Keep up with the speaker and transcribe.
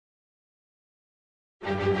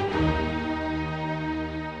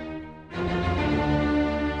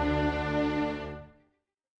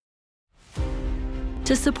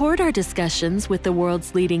To support our discussions with the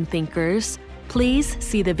world's leading thinkers, please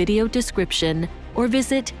see the video description or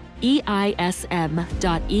visit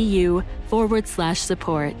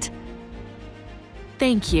eism.eu/support.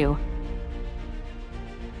 Thank you.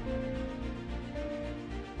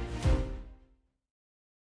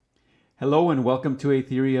 Hello and welcome to A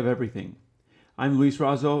Theory of Everything. I'm Luis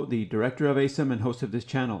Razo, the director of ASIM and host of this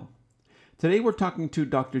channel. Today we're talking to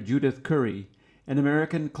Dr. Judith Curry, an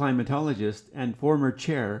American climatologist and former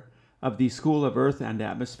chair of the School of Earth and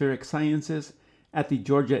Atmospheric Sciences at the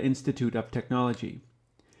Georgia Institute of Technology.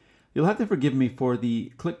 You'll have to forgive me for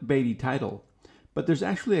the clickbaity title, but there's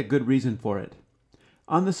actually a good reason for it.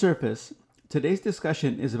 On the surface, today's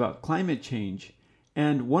discussion is about climate change,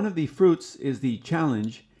 and one of the fruits is the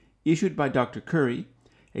challenge issued by Dr. Curry,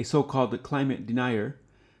 a so-called climate denier,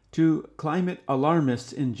 to climate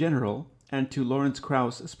alarmists in general and to Lawrence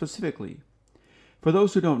Krauss specifically. For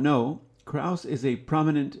those who don't know, Krauss is a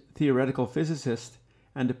prominent theoretical physicist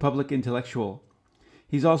and a public intellectual.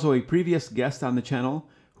 He's also a previous guest on the channel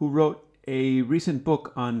who wrote a recent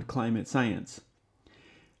book on climate science.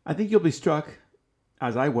 I think you'll be struck,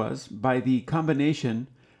 as I was, by the combination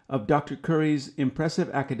of Dr. Curry's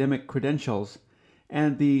impressive academic credentials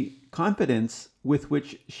and the confidence with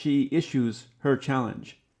which she issues her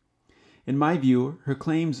challenge. In my view, her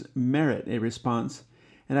claims merit a response,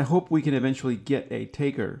 and I hope we can eventually get a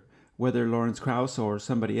taker, whether Lawrence Krauss or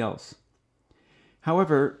somebody else.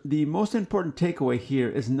 However, the most important takeaway here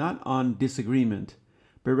is not on disagreement,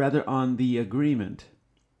 but rather on the agreement.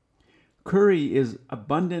 Curry is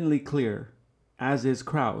abundantly clear, as is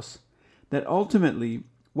Krauss, that ultimately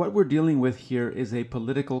what we're dealing with here is a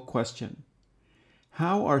political question.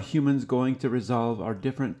 How are humans going to resolve our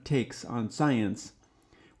different takes on science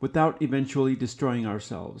without eventually destroying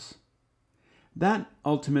ourselves? That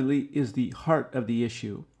ultimately is the heart of the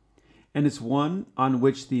issue, and it's one on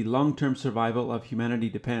which the long-term survival of humanity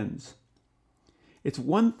depends. It's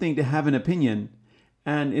one thing to have an opinion,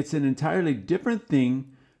 and it's an entirely different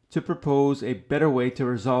thing to propose a better way to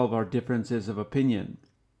resolve our differences of opinion.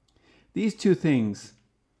 These two things,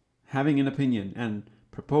 having an opinion and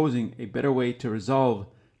proposing a better way to resolve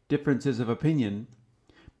differences of opinion,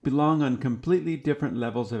 belong on completely different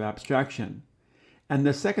levels of abstraction. And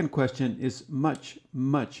the second question is much,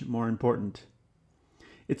 much more important.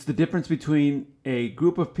 It's the difference between a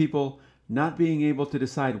group of people not being able to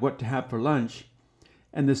decide what to have for lunch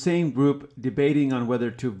and the same group debating on whether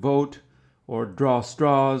to vote or draw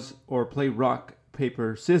straws or play rock,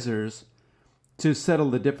 paper, scissors to settle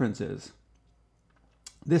the differences.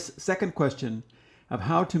 This second question of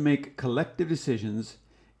how to make collective decisions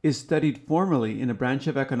is studied formally in a branch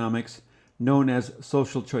of economics known as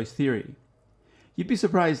social choice theory. You'd be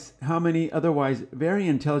surprised how many otherwise very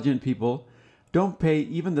intelligent people don't pay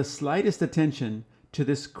even the slightest attention to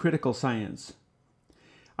this critical science.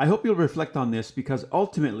 I hope you'll reflect on this because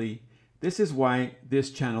ultimately this is why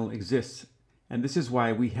this channel exists, and this is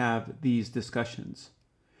why we have these discussions.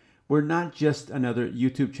 We're not just another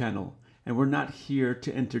YouTube channel, and we're not here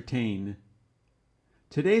to entertain.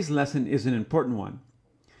 Today's lesson is an important one,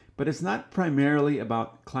 but it's not primarily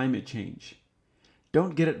about climate change.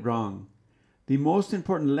 Don't get it wrong. The most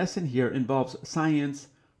important lesson here involves science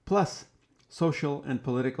plus social and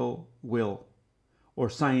political will, or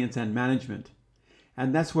science and management.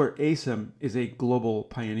 And that's where ASIM is a global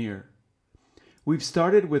pioneer. We've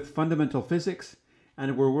started with fundamental physics,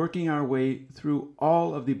 and we're working our way through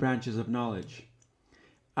all of the branches of knowledge.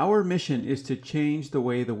 Our mission is to change the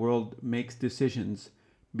way the world makes decisions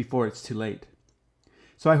before it's too late.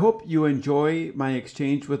 So I hope you enjoy my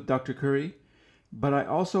exchange with Dr. Curry, but I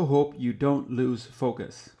also hope you don't lose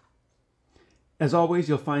focus. As always,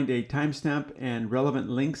 you'll find a timestamp and relevant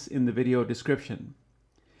links in the video description.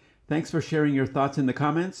 Thanks for sharing your thoughts in the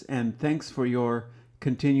comments, and thanks for your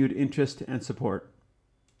continued interest and support.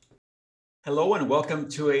 Hello and welcome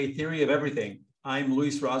to A Theory of Everything. I'm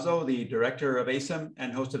Luis Razo, the director of ASIM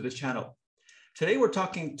and host of this channel. Today we're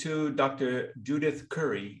talking to Dr. Judith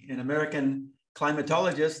Curry, an American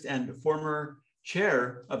climatologist and former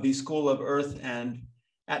chair of the School of Earth and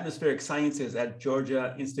Atmospheric Sciences at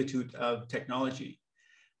Georgia Institute of Technology.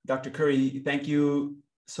 Dr. Curry, thank you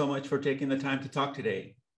so much for taking the time to talk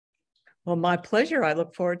today. Well, my pleasure. I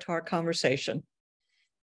look forward to our conversation.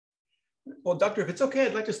 Well, Doctor, if it's okay,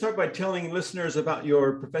 I'd like to start by telling listeners about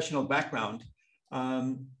your professional background.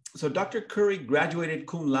 So Dr. Curry graduated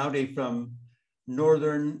cum laude from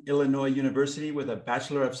Northern Illinois University with a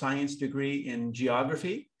Bachelor of Science degree in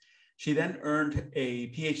geography. She then earned a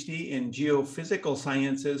Ph.D. in geophysical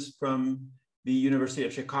sciences from the University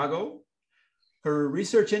of Chicago. Her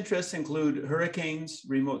research interests include hurricanes,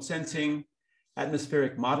 remote sensing,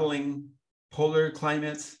 atmospheric modeling, polar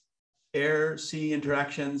climates, air-sea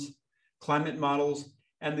interactions, climate models,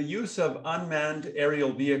 and the use of unmanned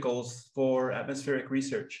aerial vehicles for atmospheric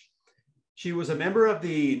research. She was a member of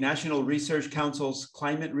the National Research Council's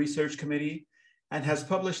Climate Research Committee and has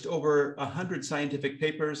published over 100 scientific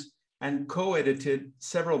papers and co-edited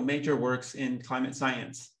several major works in climate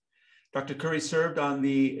science. Dr. Curry served on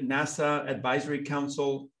the NASA Advisory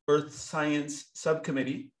Council Earth Science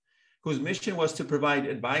Subcommittee, whose mission was to provide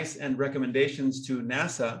advice and recommendations to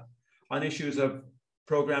NASA on issues of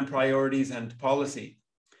program priorities and policy.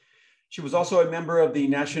 She was also a member of the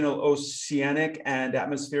National Oceanic and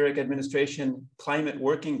Atmospheric Administration Climate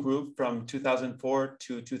Working Group from 2004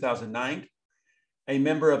 to 2009, a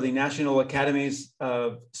member of the National Academies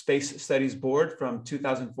of Space Studies Board from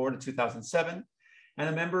 2004 to 2007, and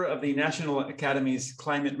a member of the National Academy's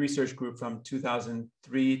Climate Research Group from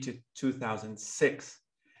 2003 to 2006.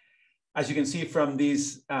 As you can see from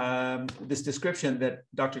these, this description, that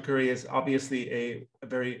Dr. Curry is obviously a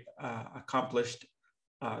very accomplished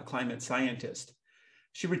climate scientist.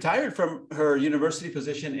 She retired from her university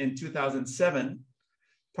position in 2007,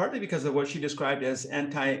 partly because of what she described as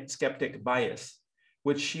anti-skeptic bias,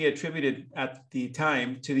 which she attributed at the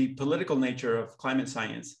time to the political nature of climate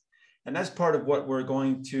science. And that's part of what we're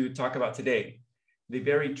going to talk about today, the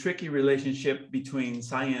very tricky relationship between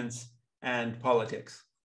science and politics.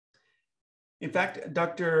 In fact,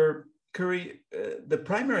 Dr. Curry, the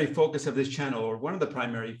primary focus of this channel, or one of the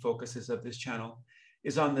primary focuses of this channel,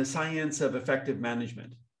 is on the science of effective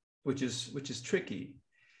management, which is tricky.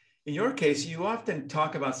 In your case, you often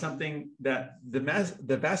talk about something that the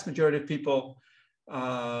vast majority of people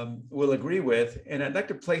will agree with, and I'd like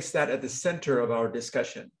to place that at the center of our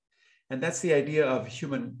discussion, and that's the idea of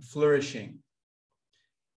human flourishing.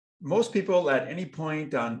 Most people at any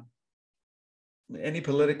point on any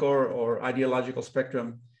political or ideological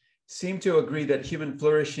spectrum seem to agree that human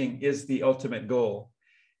flourishing is the ultimate goal.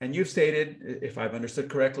 And you've stated, if I've understood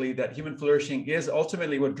correctly, that human flourishing is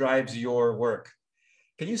ultimately what drives your work.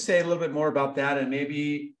 Can you say a little bit more about that, and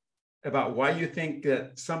maybe about why you think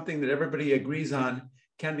that something that everybody agrees on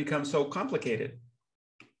can become so complicated?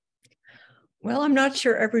 Well, I'm not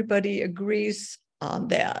sure everybody agrees on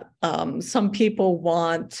that. Some people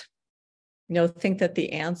think that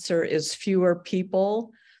the answer is fewer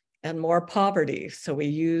people and more poverty. So we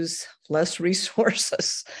use less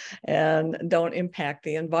resources and don't impact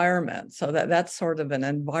the environment. So that's sort of an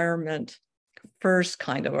environment first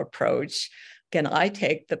kind of approach. Again, I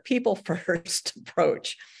take the people first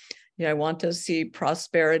approach. I want to see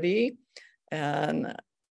prosperity and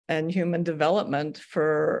human development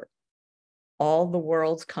for all the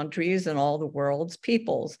world's countries and all the world's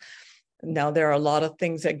peoples. Now, there are a lot of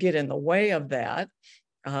things that get in the way of that.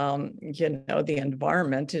 The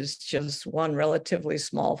environment is just one relatively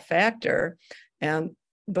small factor. And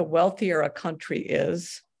the wealthier a country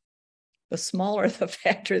is, the smaller the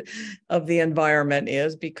factor of the environment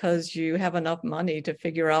is, because you have enough money to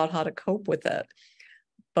figure out how to cope with it.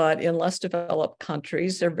 But in less developed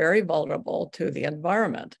countries, they're very vulnerable to the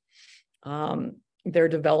environment. Their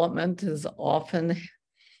development is often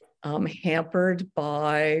hampered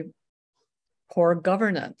by poor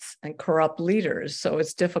governance and corrupt leaders, so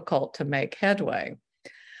it's difficult to make headway.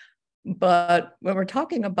 But when we're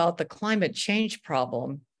talking about the climate change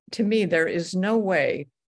problem, to me, there is no way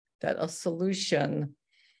that a solution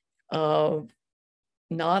of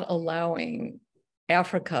not allowing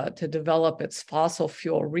Africa to develop its fossil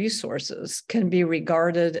fuel resources can be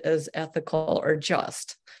regarded as ethical or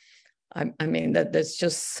just. I mean, that's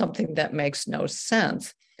just something that makes no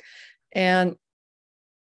sense. And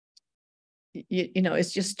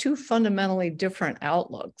it's just two fundamentally different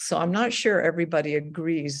outlooks. So I'm not sure everybody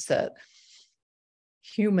agrees that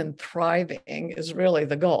human thriving is really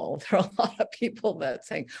the goal. There are a lot of people that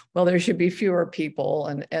say, well, there should be fewer people.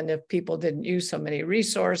 And if people didn't use so many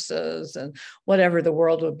resources and whatever, the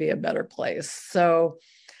world would be a better place. So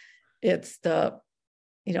it's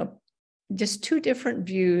just two different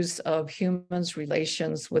views of humans'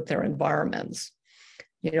 relations with their environments.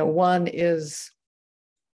 One is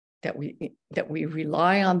that we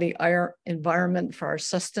rely on the environment for our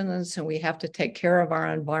sustenance, and we have to take care of our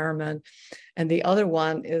environment. And the other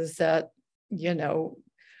one is that,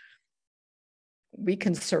 we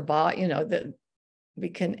can survive, that we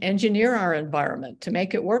can engineer our environment to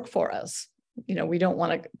make it work for us. We don't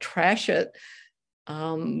want to trash it,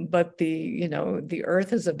 but the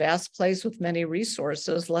earth is a vast place with many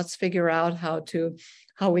resources. Let's figure out how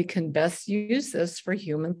we can best use this for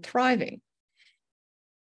human thriving.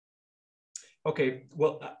 Okay,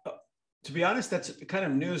 well, To be honest, that's kind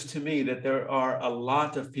of news to me that there are a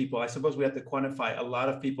lot of people, I suppose we have to quantify a lot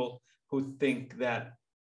of people who think that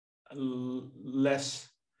less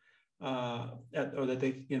or that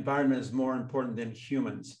the environment is more important than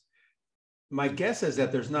humans. My guess is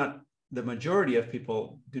that there's not, the majority of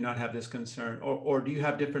people do not have this concern, or do you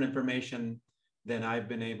have different information than I've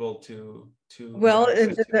been able to Well,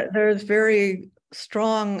 access to? there's very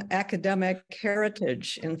strong academic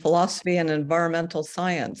heritage in philosophy and environmental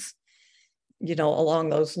science, along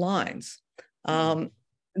those lines. The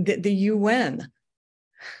UN,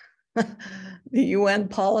 the UN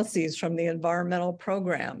policies from the environmental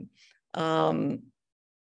program, and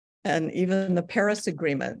even the Paris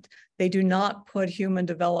Agreement, they do not put human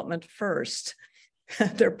development first.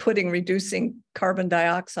 They're putting reducing carbon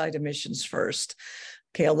dioxide emissions first.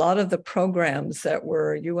 Okay, a lot of the programs that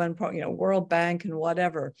were UN, World Bank and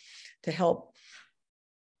whatever, to help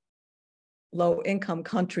low-income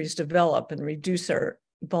countries develop and reduce their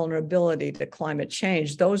vulnerability to climate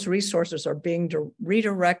change, those resources are being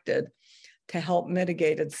redirected to help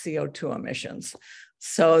mitigated CO2 emissions.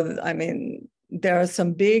 So, I mean, there are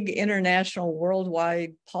some big international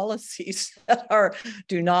worldwide policies that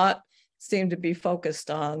do not seem to be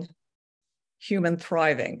focused on human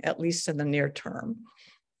thriving, at least in the near term.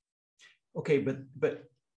 Okay, but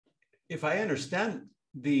if I understand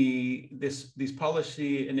these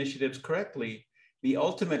policy initiatives correctly, the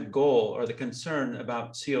ultimate goal or the concern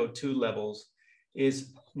about CO2 levels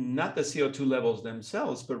is not the CO2 levels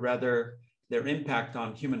themselves, but rather their impact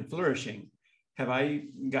on human flourishing. Have I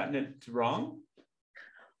gotten it wrong?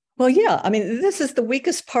 Well, yeah, I mean, this is the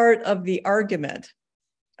weakest part of the argument.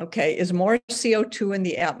 Okay, is more CO2 in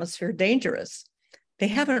the atmosphere dangerous? They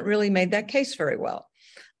haven't really made that case very well.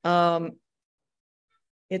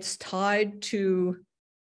 It's tied to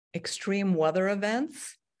extreme weather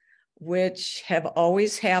events, which have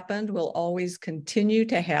always happened, will always continue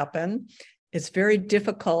to happen. It's very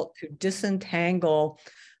difficult to disentangle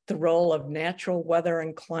the role of natural weather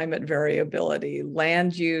and climate variability,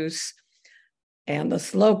 land use, and the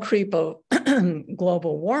slow creep of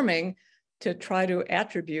global warming to try to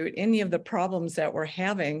attribute any of the problems that we're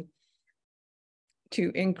having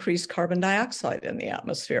to increase carbon dioxide in the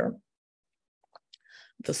atmosphere.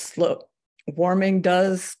 The slow warming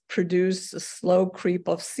does produce a slow creep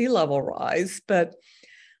of sea level rise, but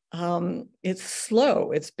it's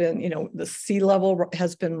slow. It's been, the sea level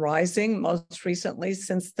has been rising most recently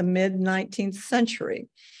since the mid-19th century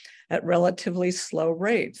at relatively slow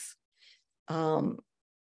rates.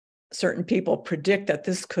 Certain people predict that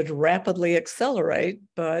this could rapidly accelerate,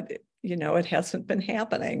 but it hasn't been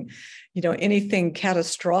happening. Anything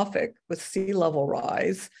catastrophic with sea level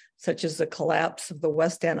rise, such as the collapse of the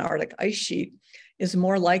West Antarctic ice sheet, is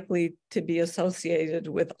more likely to be associated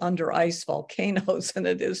with under ice volcanoes than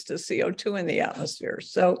it is to CO2 in the atmosphere.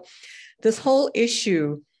 So this whole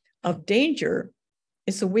issue of danger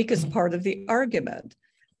is the weakest part of the argument.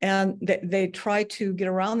 And they try to get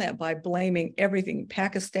around that by blaming everything,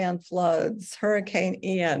 Pakistan floods, Hurricane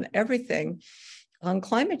Ian, everything on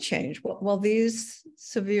climate change. Well, these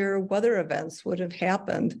severe weather events would have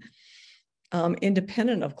happened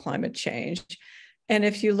independent of climate change. And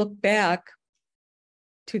if you look back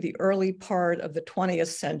to the early part of the 20th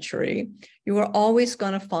century, you are always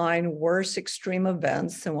going to find worse extreme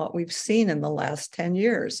events than what we've seen in the last 10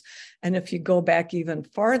 years. And if you go back even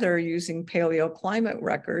farther using paleoclimate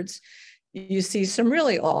records, you see some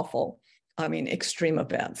really awful, extreme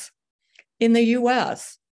events. In the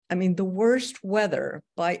US, the worst weather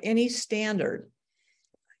by any standard,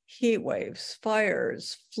 heat waves,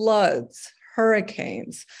 fires, floods,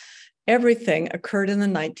 hurricanes, everything occurred in the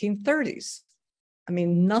 1930s.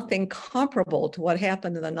 Nothing comparable to what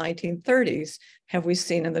happened in the 1930s have we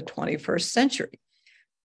seen in the 21st century.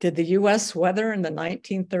 Did the US weather in the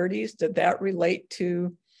 1930s, did that relate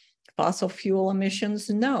to fossil fuel emissions?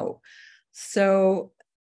 No. So,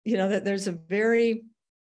 that there's a very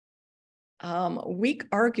weak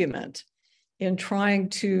argument in trying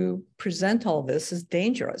to present all this as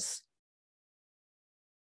dangerous.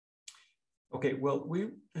 Okay, well, we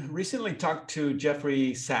recently talked to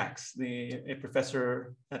Jeffrey Sachs, a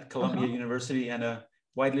professor at Columbia University and a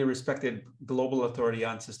widely respected global authority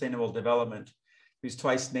on sustainable development. He's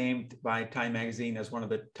twice named by Time magazine as one of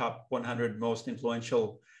the top 100 most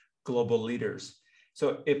influential global leaders.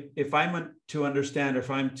 So if I'm to understand, or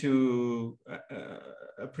if I'm to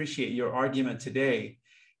appreciate your argument today,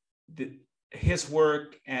 his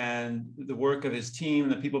work and the work of his team,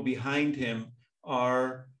 the people behind him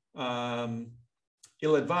are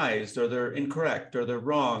ill-advised, or they're incorrect, or they're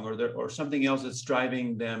wrong, or something else that's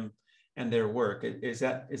driving them and their work. Is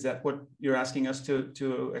that what you're asking us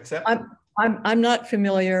to accept? I'm not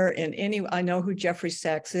familiar in any. I know who Jeffrey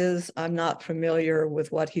Sachs is. I'm not familiar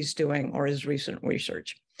with what he's doing or his recent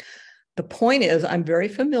research. The point is, I'm very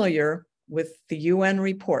familiar with the UN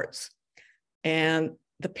reports and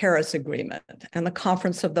the Paris Agreement and the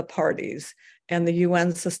Conference of the Parties and the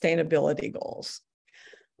UN sustainability goals.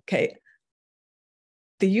 Okay.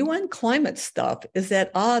 The UN climate stuff is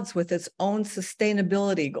at odds with its own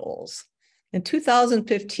sustainability goals. In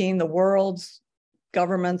 2015, the world's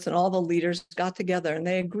governments and all the leaders got together and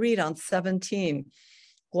they agreed on 17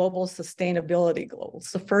 global sustainability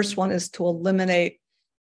goals. The first one is to eliminate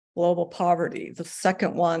global poverty. The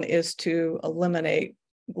second one is to eliminate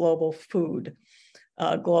global food,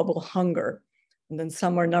 global hunger. And then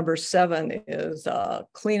somewhere number 7 is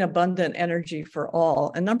clean, abundant energy for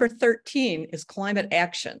all. And number 13 is climate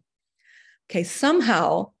action. Okay,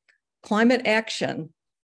 somehow climate action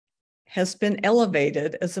has been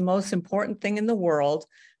elevated as the most important thing in the world.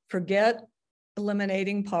 Forget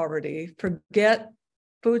eliminating poverty, forget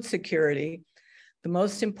food security. The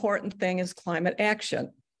most important thing is climate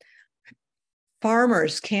action.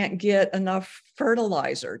 Farmers can't get enough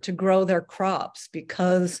fertilizer to grow their crops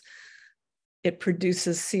because it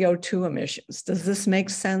produces CO2 emissions. Does this make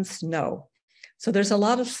sense? No. So there's a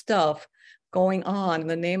lot of stuff going on in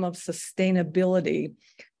the name of sustainability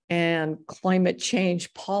and climate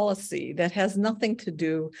change policy that has nothing to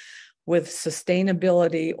do with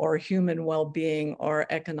sustainability or human well-being or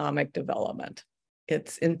economic development.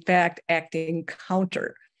 It's in fact acting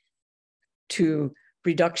counter to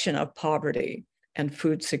reduction of poverty and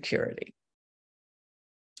food security.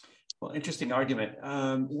 Well, interesting argument.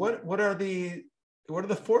 What are the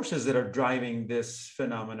forces that are driving this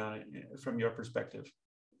phenomenon from your perspective?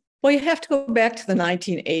 Well, you have to go back to the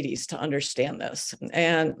 1980s to understand this.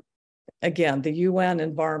 And again, the UN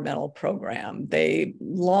Environmental Program, they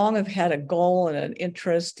long have had a goal and an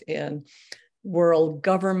interest in world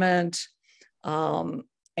government,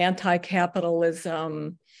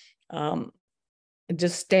 anti-capitalism,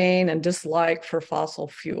 disdain and dislike for fossil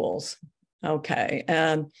fuels. Okay,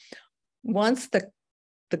 and once the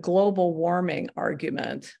global warming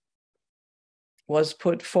argument was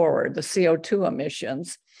put forward, the CO2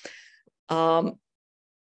 emissions,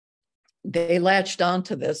 they latched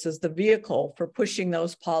onto this as the vehicle for pushing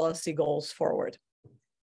those policy goals forward.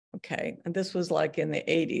 Okay, and this was like in the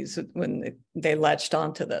 80s when they latched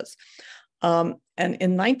onto this. And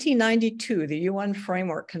in 1992, the UN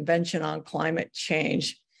Framework Convention on Climate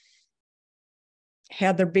Change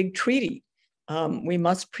had their big treaty. We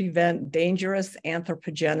must prevent dangerous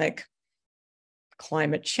anthropogenic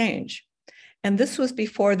climate change. And this was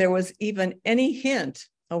before there was even any hint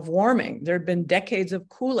of warming. There had been decades of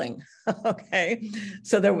cooling, okay?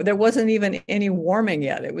 So there wasn't even any warming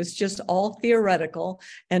yet. It was just all theoretical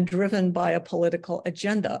and driven by a political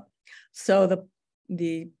agenda. So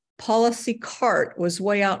the policy cart was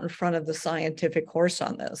way out in front of the scientific horse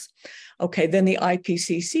on this. Okay, then the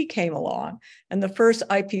IPCC came along, and the first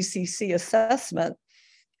IPCC assessment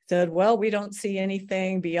said, well, we don't see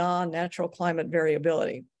anything beyond natural climate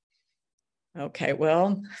variability. Okay,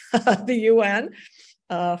 well, the UN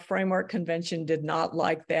Framework Convention did not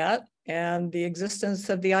like that, and the existence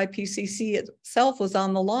of the IPCC itself was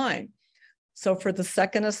on the line. So for the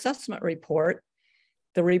second assessment report,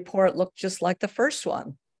 the report looked just like the first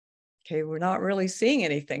one. Okay, we're not really seeing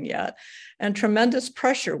anything yet. And tremendous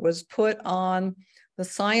pressure was put on the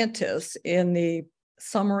scientists in the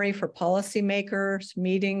summary for policymakers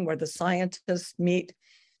meeting where the scientists meet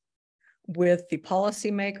with the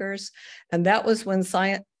policymakers. And that was when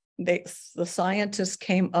the scientists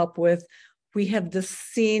came up with, we have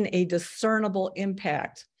seen a discernible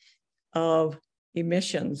impact of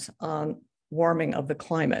emissions on warming of the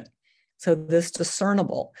climate. So this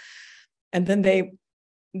discernible. And then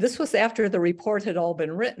this was after the report had all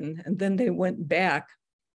been written, and then they went back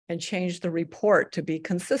and changed the report to be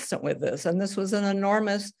consistent with this. And this was an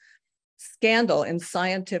enormous scandal in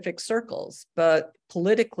scientific circles, but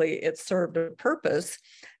politically it served a purpose,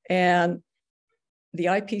 and the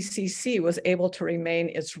IPCC was able to remain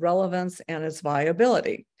its relevance and its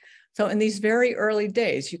viability. So in these very early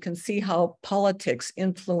days, you can see how politics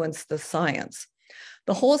influenced the science.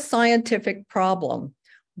 The whole scientific problem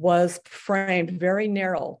was framed very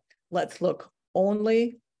narrow. Let's look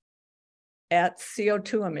only at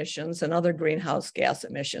CO2 emissions and other greenhouse gas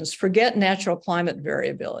emissions. Forget natural climate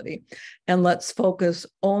variability, and let's focus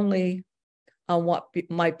only on what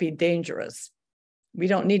might be dangerous. We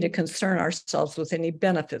don't need to concern ourselves with any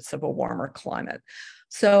benefits of a warmer climate.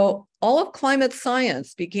 So all of climate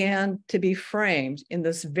science began to be framed in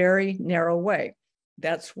this very narrow way.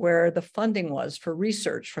 That's where the funding was for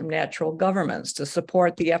research from natural governments to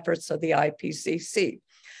support the efforts of the IPCC.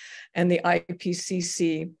 And the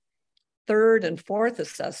IPCC third and fourth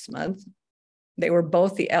assessment, they were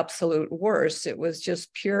both the absolute worst. It was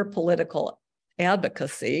just pure political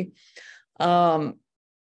advocacy.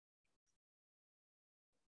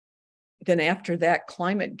 Then after that,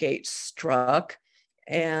 ClimateGate struck,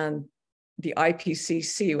 and the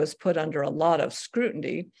IPCC was put under a lot of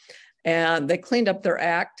scrutiny, and they cleaned up their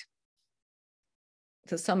act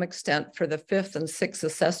to some extent for the fifth and sixth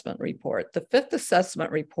assessment report. The fifth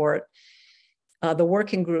assessment report, the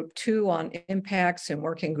working group 2 on impacts and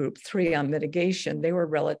working group 3 on mitigation, they were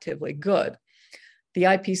relatively good. The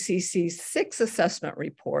IPCC's sixth assessment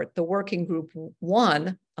report, the working group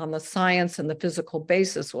 1 on the science and the physical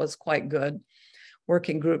basis was quite good.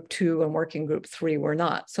 Working group 2 and working group 3 were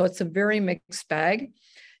not. So it's a very mixed bag.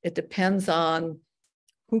 It depends on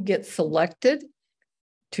who gets selected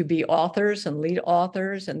to be authors and lead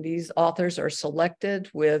authors. And these authors are selected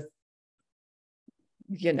with,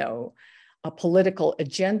 you know, a political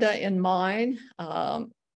agenda in mind.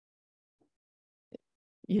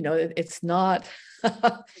 You know, it's not,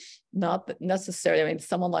 not necessarily, I mean,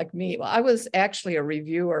 someone like me, well, I was actually a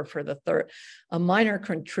reviewer for the a minor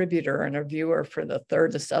contributor and a reviewer for the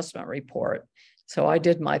third assessment report. So I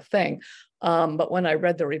did my thing. But when I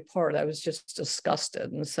read the report, I was just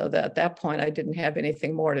disgusted. And so that at that point, I didn't have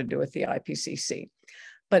anything more to do with the IPCC.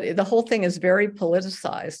 But the whole thing is very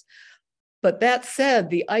politicized. But that said,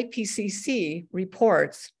 the IPCC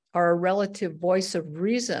reports are a relative voice of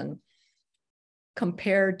reason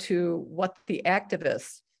compared to what the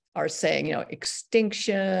activists are saying, you know,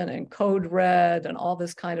 extinction and code red and all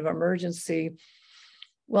this kind of emergency.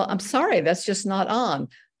 Well, I'm sorry, that's just not on.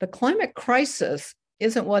 The climate crisis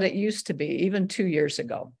isn't what it used to be, even 2 years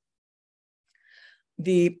ago.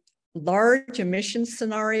 The large emissions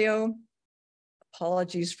scenario,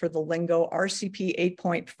 apologies for the lingo, RCP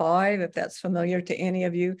 8.5, if that's familiar to any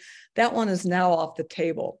of you, that one is now off the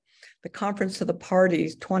table. The Conference of the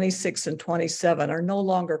Parties 26 and 27 are no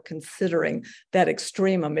longer considering that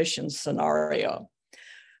extreme emissions scenario.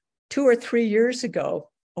 2 or 3 years ago,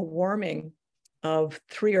 a warming of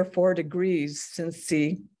 3 or 4 degrees since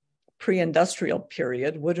the pre-industrial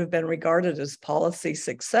period would have been regarded as policy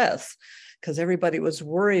success, because everybody was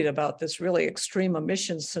worried about this really extreme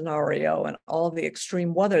emissions scenario and all the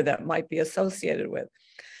extreme weather that might be associated with.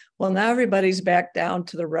 Well, now everybody's back down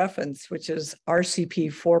to the reference, which is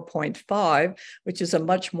RCP 4.5, which is a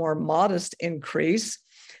much more modest increase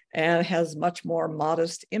and has much more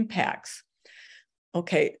modest impacts.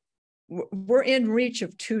 Okay, we're in reach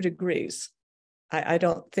of 2 degrees. I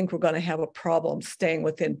don't think we're going to have a problem staying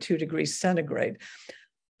within 2 degrees centigrade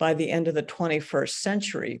by the end of the 21st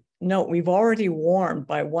century. No, we've already warmed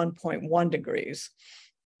by 1.1 degrees.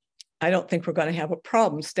 I don't think we're going to have a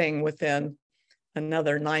problem staying within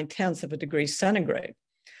another 9/10 of a degree centigrade.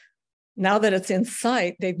 Now that it's in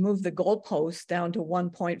sight, they've moved the goalposts down to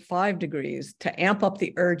 1.5 degrees to amp up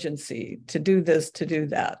the urgency, to do this, to do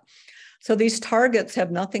that. So these targets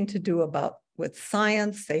have nothing to do with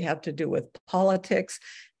science. They have to do with politics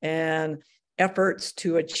and efforts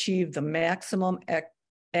to achieve the maximum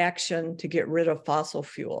action to get rid of fossil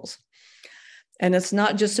fuels. And it's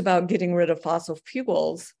not just about getting rid of fossil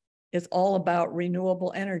fuels. It's all about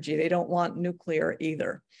renewable energy. They don't want nuclear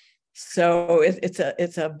either. So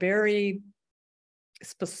it's a very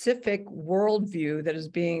specific worldview that is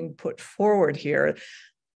being put forward here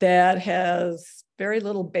that has very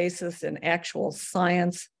little basis in actual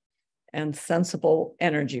science and sensible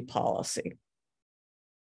energy policy.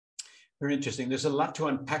 Very interesting. There's a lot to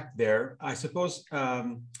unpack there. I suppose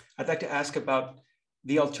I'd like to ask about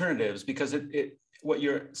the alternatives, because what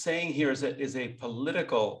you're saying here is a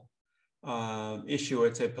political issue.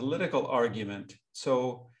 It's a political argument.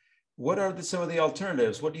 So what are some of the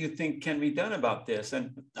alternatives? What do you think can be done about this?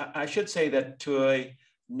 And I should say that to a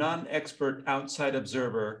non-expert outside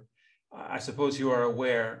observer, I suppose you are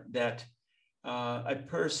aware that a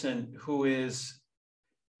person who is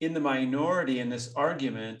in the minority in this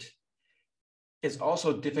argument is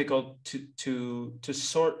also difficult to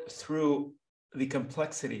sort through the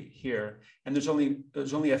complexity here. And there's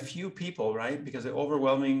only a few people, right? Because the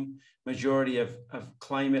overwhelming majority of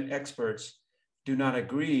climate experts do not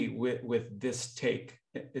agree with this take.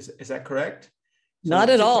 Is that correct? So not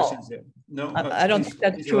at all. No, I don't think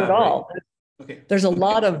that's true at all. Okay. There's a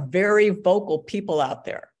lot of very vocal people out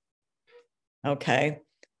there. Okay.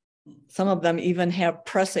 Some of them even have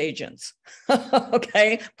press agents,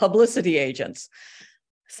 okay, publicity agents,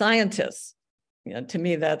 scientists. You know, to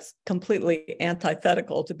me, that's completely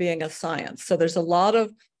antithetical to being a science. So there's a lot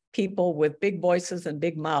of people with big voices and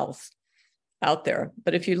big mouths out there.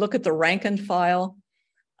 But if you look at the rank and file,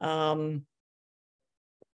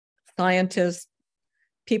 scientists,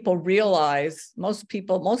 people realize, most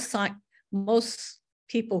people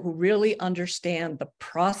who really understand the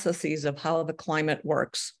processes of how the climate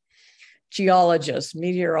works, geologists,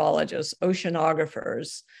 meteorologists,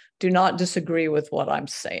 oceanographers, do not disagree with what I'm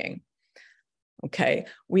saying. Okay,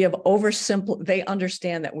 they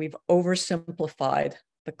understand that we've oversimplified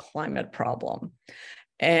the climate problem.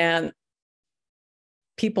 And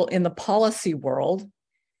people in the policy world,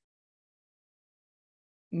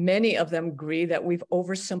 many of them agree that we've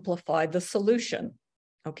oversimplified the solution.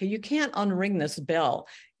 Okay, you can't unring this bell.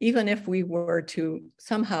 Even if we were to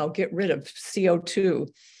somehow get rid of CO2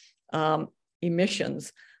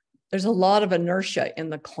 emissions, there's a lot of inertia in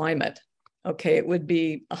the climate. Okay, it would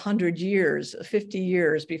be 100 years, 50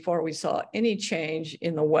 years before we saw any change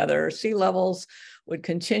in the weather. Sea levels would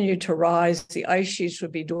continue to rise. The ice sheets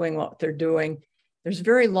would be doing what they're doing. There's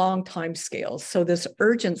very long time scales. So this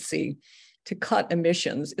urgency to cut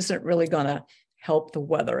emissions isn't really going to help the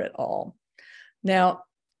weather at all. Now,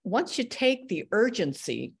 once you take the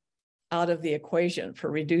urgency out of the equation for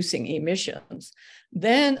reducing emissions,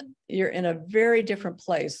 then you're in a very different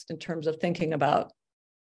place in terms of thinking about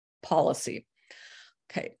policy.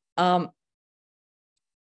 Okay. I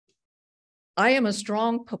am a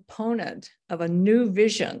strong proponent of a new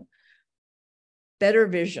vision, better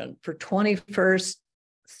vision for 21st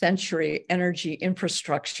century energy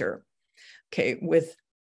infrastructure. Okay, with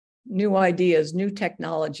new ideas, new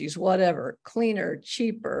technologies, whatever, cleaner,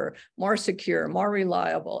 cheaper, more secure, more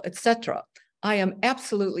reliable, etc. I am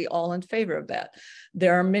absolutely all in favor of that.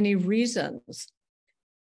 There are many reasons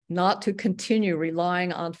not to continue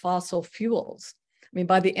relying on fossil fuels. I mean,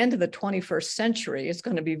 by the end of the 21st century, it's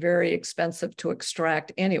going to be very expensive to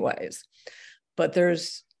extract anyways. But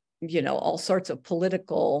there's, all sorts of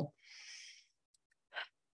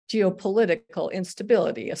geopolitical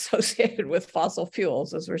instability associated with fossil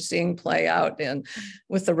fuels, as we're seeing play out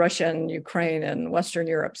with the Russian, Ukraine, and Western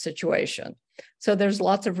Europe situation. So there's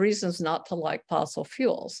lots of reasons not to like fossil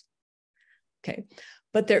fuels. Okay,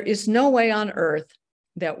 but there is no way on Earth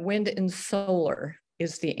that wind and solar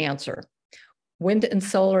is the answer. Wind and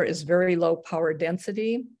solar is very low power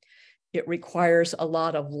density. It requires a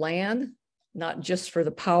lot of land, not just for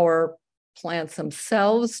the power plants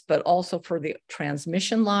themselves, but also for the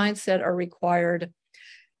transmission lines that are required.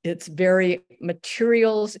 It's very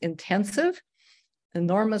materials intensive,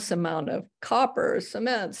 enormous amount of copper,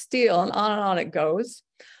 cement, steel, and on it goes.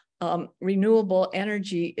 Renewable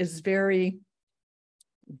energy is very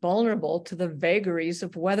vulnerable to the vagaries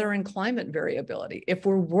of weather and climate variability. If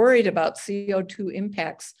we're worried about CO2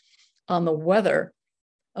 impacts on the weather,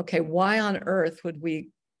 okay, why on earth would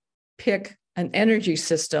we pick an energy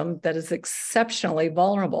system that is exceptionally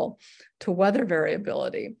vulnerable to weather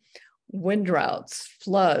variability, wind droughts,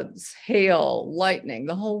 floods, hail, lightning,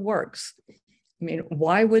 the whole works? I mean,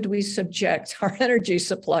 why would we subject our energy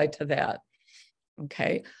supply to that?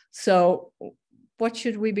 Okay, so what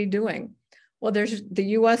should we be doing? Well, the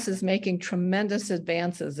US is making tremendous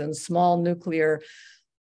advances in small nuclear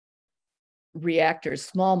reactors,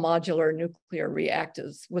 small modular nuclear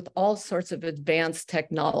reactors with all sorts of advanced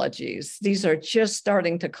technologies. These are just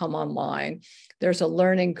starting to come online. There's a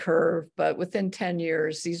learning curve, but within 10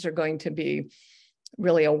 years, these are going to be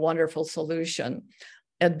really a wonderful solution.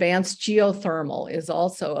 Advanced geothermal is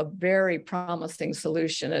also a very promising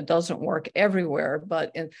solution. It doesn't work everywhere,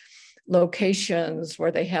 but in locations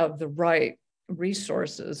where they have the right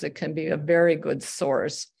resources, it can be a very good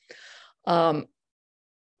source.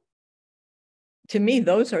 To me,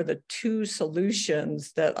 those are the two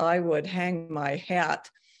solutions that I would hang my hat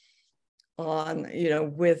on,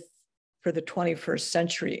 for the 21st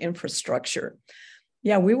century infrastructure.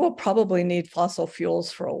 Yeah, we will probably need fossil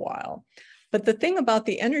fuels for a while. But the thing about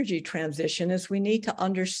the energy transition is we need to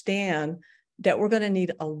understand that we're going to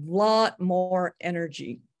need a lot more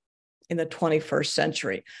energy in the 21st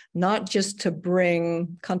century, not just to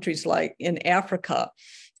bring countries like in Africa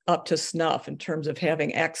up to snuff in terms of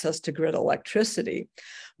having access to grid electricity,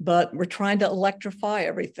 but we're trying to electrify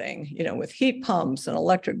everything, with heat pumps and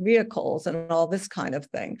electric vehicles and all this kind of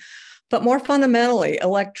thing. But more fundamentally,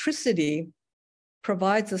 electricity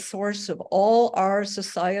provides a source of all our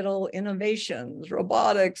societal innovations,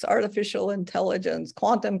 robotics, artificial intelligence,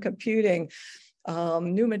 quantum computing,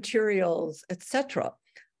 new materials, etc.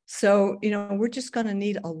 So, we're just going to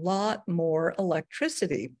need a lot more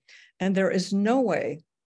electricity. And there is no way,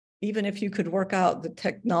 even if you could work out the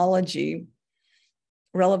technology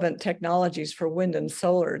relevant technologies for wind and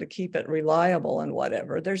solar to keep it reliable and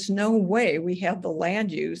whatever, there's no way we have the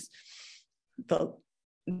land use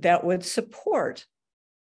that would support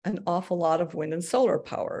an awful lot of wind and solar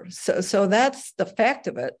power. So that's the fact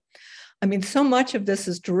of it. I mean, so much of this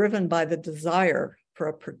is driven by the desire for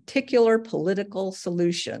a particular political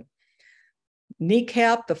solution.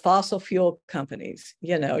 Kneecap the fossil fuel companies,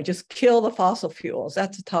 just kill the fossil fuels.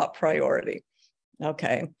 That's a top priority.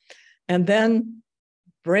 Okay. And then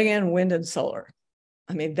bring in wind and solar.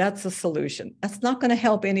 I mean, that's a solution. That's not going to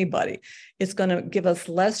help anybody. It's going to give us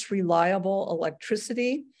less reliable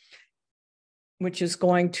electricity, which is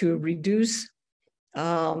going to reduce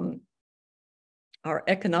our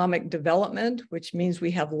economic development, which means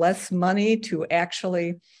we have less money to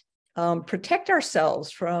actually protect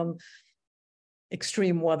ourselves from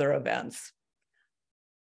extreme weather events.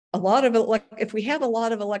 If we have a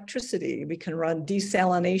lot of electricity, we can run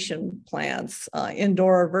desalination plants,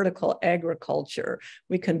 indoor vertical agriculture.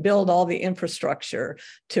 We can build all the infrastructure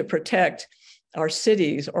to protect our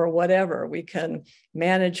cities or whatever. We can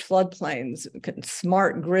manage floodplains,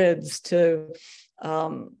 smart grids to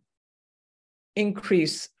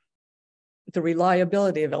increase the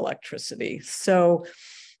reliability of electricity. So,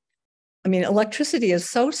 I mean, electricity is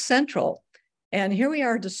so central. And here we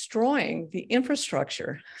are destroying the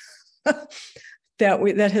infrastructure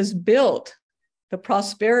that has built the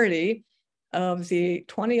prosperity of the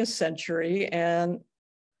 20th century and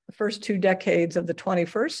the first 2 decades of the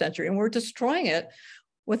 21st century. And we're destroying it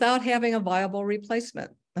without having a viable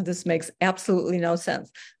replacement. And this makes absolutely no sense.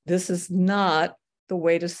 This is not the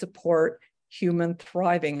way to support human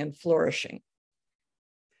thriving and flourishing.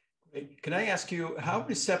 Can I ask you, how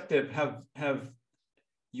receptive have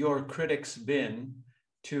your critics been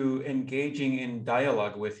to engaging in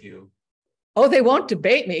dialogue with you? Oh, they won't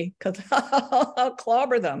debate me because I'll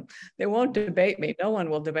clobber them. They won't debate me. No one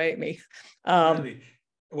will debate me. Really?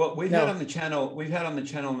 Well, we've had on the channel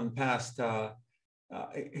in the past,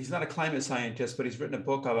 he's not a climate scientist, but he's written a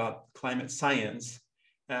book about climate science,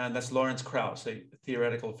 and that's Lawrence Krauss, a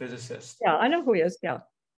theoretical physicist. Yeah, I know who he is, yeah.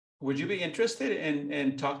 Would you be interested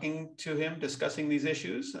in talking to him, discussing these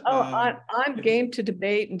issues? Oh, I'm game to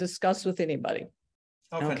debate and discuss with anybody.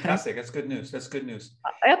 Oh, okay. Fantastic. That's good news. That's good news.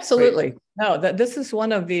 Absolutely. Great. No, this is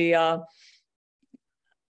one of the,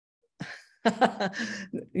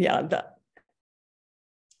 yeah.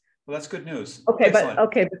 Well, that's good news. Okay,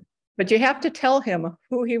 Excellent. but you have to tell him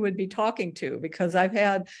who he would be talking to, because I've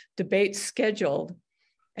had debates scheduled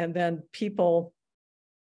and then people,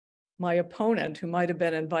 my opponent, who might have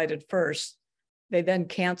been invited first, they then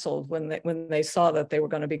canceled when they saw that they were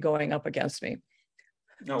going to be going up against me.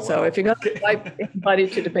 Oh, so wow. If you're going to invite anybody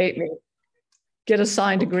to debate me, get a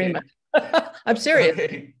signed agreement. I'm serious.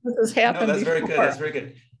 Okay. This has happened. No, that's before. very good. That's very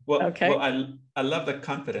good. Well, okay. Well, I love the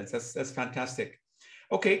confidence. That's fantastic.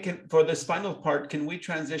 Okay, for this final part, can we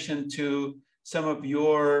transition to some of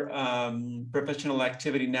your professional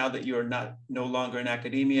activity now that you're no longer in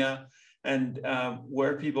academia, and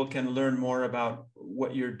where people can learn more about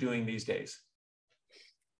what you're doing these days?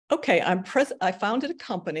 Okay, I founded a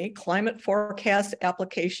company, Climate Forecast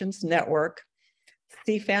Applications Network,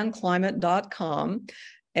 cfanclimate.com,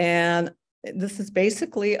 and this is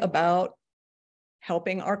basically about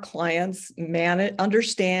helping our clients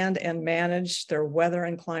understand and manage their weather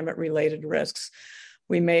and climate related risks.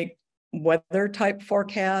 We make weather type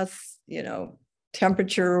forecasts,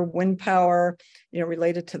 temperature, wind power,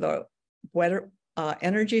 related to the weather,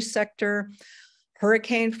 energy sector,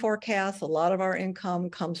 hurricane forecasts. A lot of our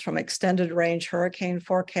income comes from extended range hurricane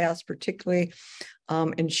forecasts, particularly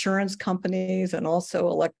insurance companies and also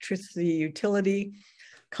electricity utility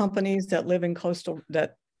companies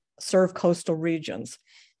that serve coastal regions.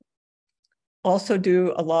 Also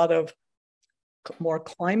do a lot of more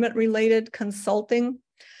climate related consulting.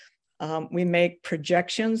 We make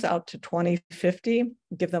projections out to 2050,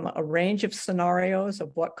 give them a range of scenarios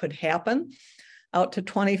of what could happen out to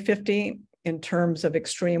 2050 in terms of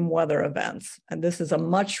extreme weather events. And this is a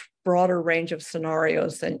much broader range of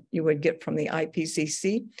scenarios than you would get from the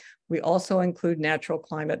IPCC. We also include natural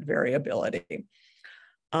climate variability.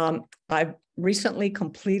 I've recently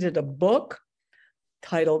completed a book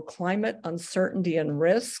titled Climate Uncertainty and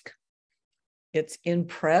Risk. It's in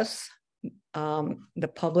press.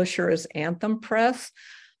 The publisher is Anthem Press.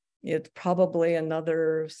 It's probably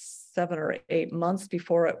another 7 or 8 months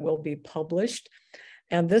before it will be published.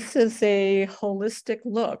 And this is a holistic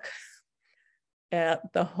look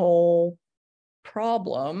at the whole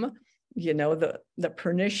problem, the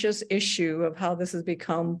pernicious issue of how this has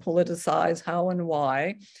become politicized, how and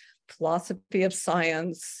why, philosophy of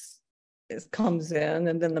science, comes in.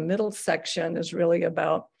 And then the middle section is really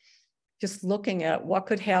about just looking at what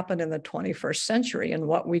could happen in the 21st century and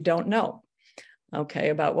what we don't know, okay,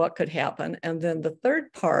 about what could happen. And then the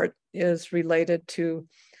third part is related to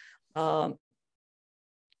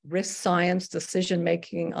risk science,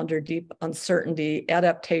 decision-making under deep uncertainty,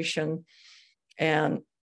 adaptation, and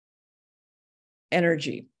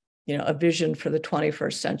energy, a vision for the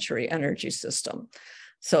 21st century energy system.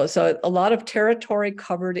 So a lot of territory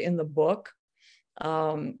covered in the book.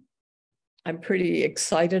 I'm pretty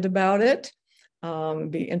excited about it.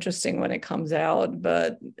 Be interesting when it comes out,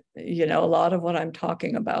 but a lot of what I'm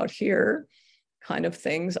talking about here kind of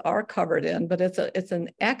things are covered in, but it's an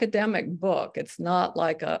academic book. It's not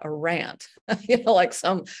like a rant, like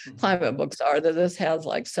some climate books are. That this has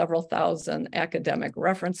like several thousand academic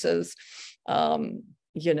references.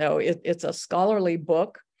 It's a scholarly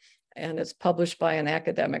book, and it's published by an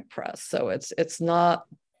academic press. So it's not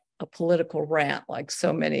a political rant like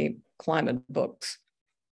so many climate books.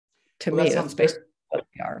 To me, that's basically what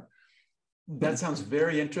they are. That sounds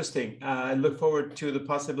very interesting. I look forward to the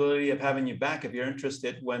possibility of having you back if you're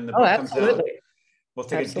interested when the book comes out. We'll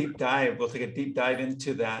take a deep dive. We'll take a deep dive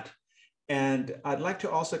into that. And I'd like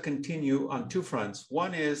to also continue on two fronts.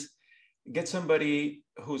 One is get somebody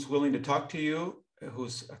who's willing to talk to you,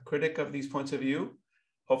 who's a critic of these points of view.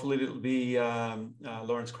 Hopefully it'll be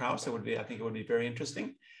Lawrence Krauss. I think it would be very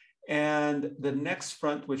interesting. And the next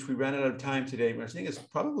front, which we ran out of time today, which I think is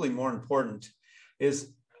probably more important,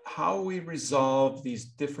 is how we resolve these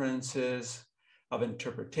differences of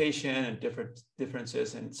interpretation and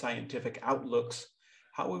differences in scientific outlooks,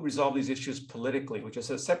 how we resolve these issues politically, which is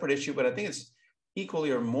a separate issue, but I think it's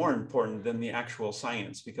equally or more important than the actual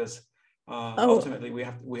science, because ultimately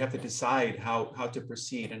we have to decide how to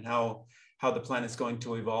proceed and how the planet's going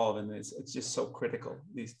to evolve. And it's just so critical,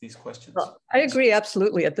 these questions. Well, I agree,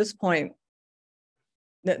 absolutely. At this point,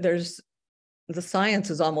 the science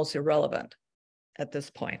is almost irrelevant at this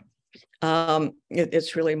point.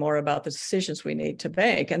 It's really more about the decisions we need to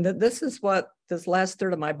make. And this is what this last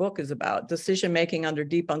third of my book is about, decision-making under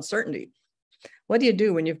deep uncertainty. What do you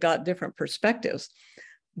do when you've got different perspectives?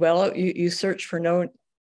 Well, you search for no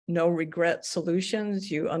regret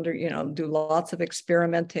solutions. You do lots of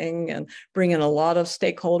experimenting and bring in a lot of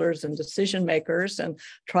stakeholders and decision makers and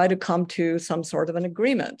try to come to some sort of an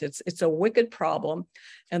agreement. It's a wicked problem,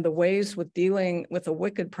 and the ways with dealing with a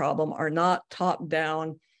wicked problem are not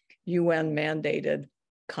top-down, UN mandated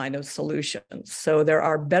kind of solutions. So there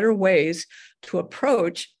are better ways to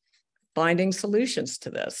approach finding solutions to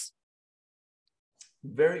this.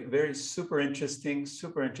 Very, very super interesting,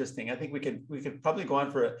 super interesting. I think we could probably go on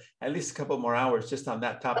for at least a couple more hours just on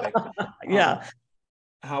that topic. Yeah.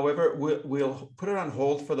 However, we'll put it on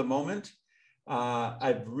hold for the moment.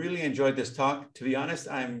 I've really enjoyed this talk. To be honest,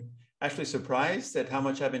 I'm actually surprised at how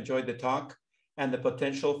much I've enjoyed the talk and the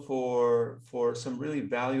potential for some really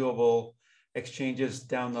valuable exchanges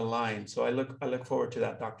down the line. So I look forward to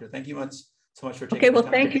that, Doctor. Thank you so much for taking the time. Okay, well,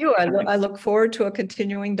 thank you. I look forward to a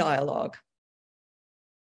continuing dialogue.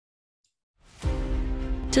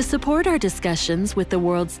 To support our discussions with the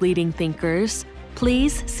world's leading thinkers,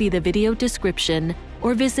 please see the video description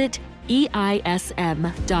or visit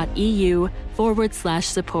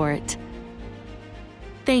eism.eu/support.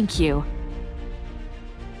 Thank you.